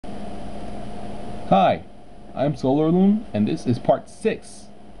Hi, I'm SolarLoon, and this is part 6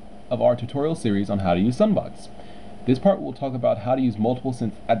 of our tutorial series on how to use SunVox. This part will talk about how to use multiple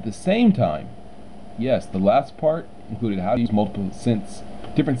synths at the same time. Yes, the last part included how to use multiple synths,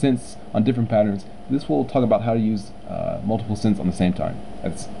 different synths on different patterns. This will talk about how to use multiple synths on the same time,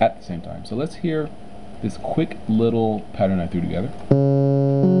 at the same time. So let's hear this quick little pattern I threw together.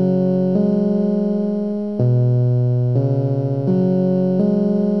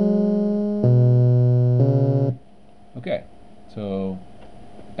 Okay, so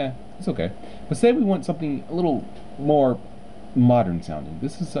it's okay. But say we want something a little more modern sounding.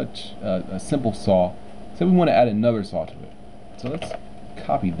 This is such a simple saw. Say we want to add another saw to it. So let's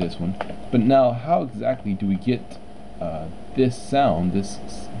copy this one. But now, how exactly do we get this sound, this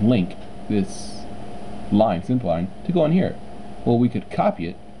link, this line, synth line, to go on here? Well, we could copy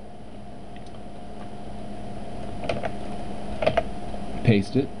it,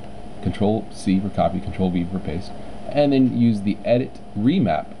 paste it, Control C for copy, Control V for paste, and then use the edit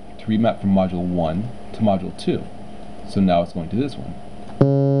remap to remap from module 1 to module 2. So now it's going to this one.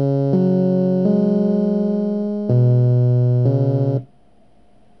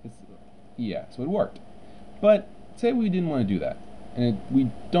 Yeah, so it worked. But say we didn't want to do that, and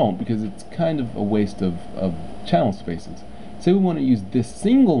we don't because it's kind of a waste of channel spaces. Say we want to use this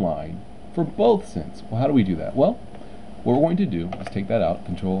single line for both synths. Well, how do we do that? Well, what we're going to do, let's take that out,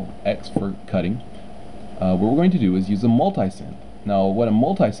 Control X for cutting. What we're going to do is use a multi-synth. Now, what a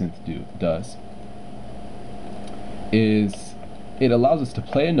multi-synth does is it allows us to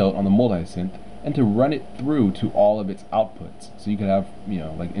play a note on the multi-synth and to run it through to all of its outputs. So you can have,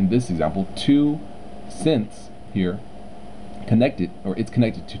 like in this example, 2 synths here connected, or it's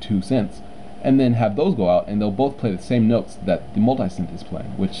connected to 2 synths, and then have those go out and they'll both play the same notes that the multi-synth is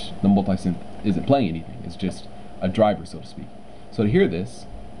playing, which the multi-synth isn't playing anything. It's just a driver, so to speak. So to hear this,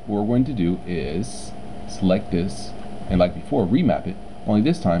 what we're going to do is select this, and like before, remap it, only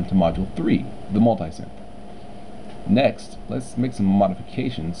this time to module 3, the multi-synth. Next, let's make some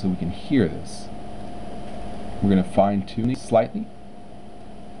modifications so we can hear this. We're going to fine-tune it slightly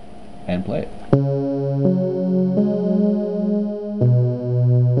and play it.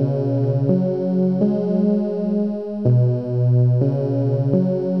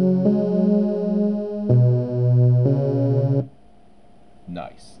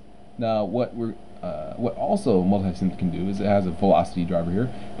 Nice. Now, what also multi-synth can do is it has a velocity driver here,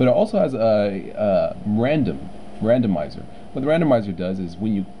 but it also has a randomizer. What the randomizer does is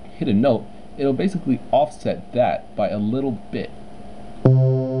when you hit a note, it'll basically offset that by a little bit.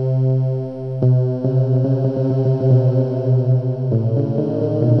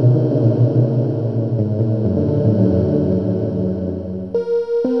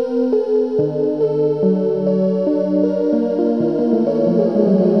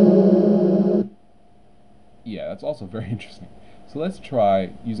 Yeah, that's also very interesting. So let's try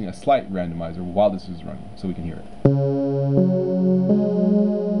using a slight randomizer while this is running so we can hear it.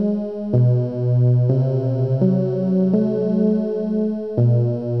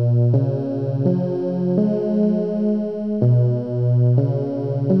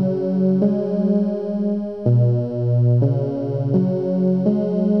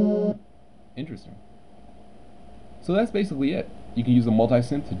 Interesting. So that's basically it. You can use a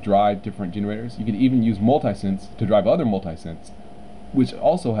multi-synth to drive different generators. You can even use multi-synths to drive other multi-synths, which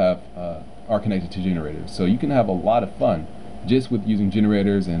also are connected to generators. So you can have a lot of fun just with using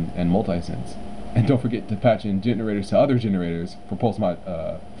generators and multi-synths. And don't forget to patch in generators to other generators for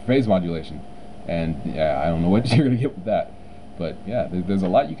phase modulation. And yeah, I don't know what you're going to get with that. But yeah, there's a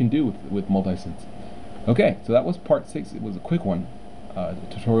lot you can do with multi-synths. Okay, so that was part 6. It was a quick one.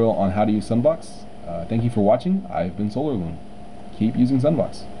 Tutorial on how to use SunVox. Thank you for watching. I've been SolarLoon. Keep using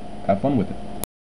SunVox. Have fun with it.